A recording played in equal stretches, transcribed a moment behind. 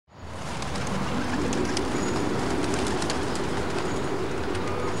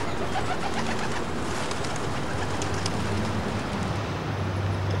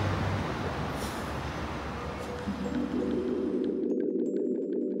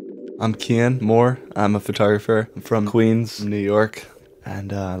I'm Cian Moore. I'm a photographer. I'm from Queens, New York,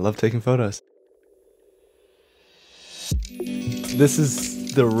 and I love taking photos. This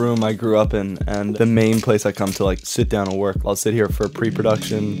is the room I grew up in, and the main place I come to like sit down and work. I'll sit here for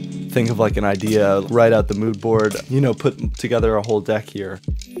pre-production, think of like an idea, write out the mood board, you know, put together a whole deck here.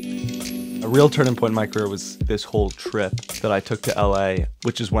 A real turning point in my career was this whole trip that I took to LA,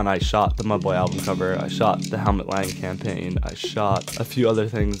 which is when I shot the Mudboy album cover, I shot the Helmut Lang campaign, I shot a few other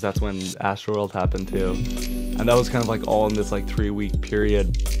things. That's when Astroworld happened too. And that was kind of like all in this like 3-week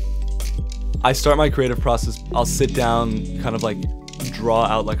period. I start my creative process, I'll sit down, kind of like draw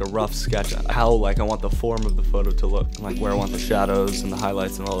out like a rough sketch, how like I want the form of the photo to look, like where I want the shadows and the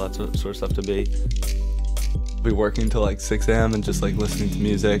highlights and all that sort of stuff to be. Be working till like 6 a.m. and just like listening to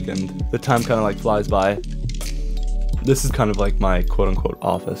music, and the time kind of like flies by. This is kind of like my quote-unquote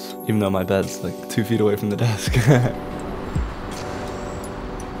office, even though my bed's like 2 feet away from the desk.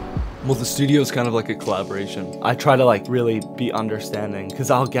 Well, the studio is kind of like a collaboration. I try to like really be understanding, because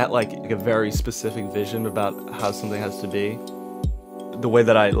I'll get like a very specific vision about how something has to be. The way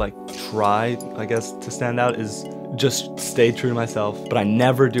that I like try, I guess, to stand out is just stay true to myself, but I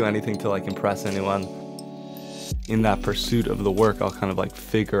never do anything to like impress anyone. In that pursuit of the work, I'll kind of like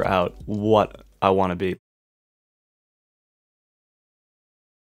figure out what I want to be.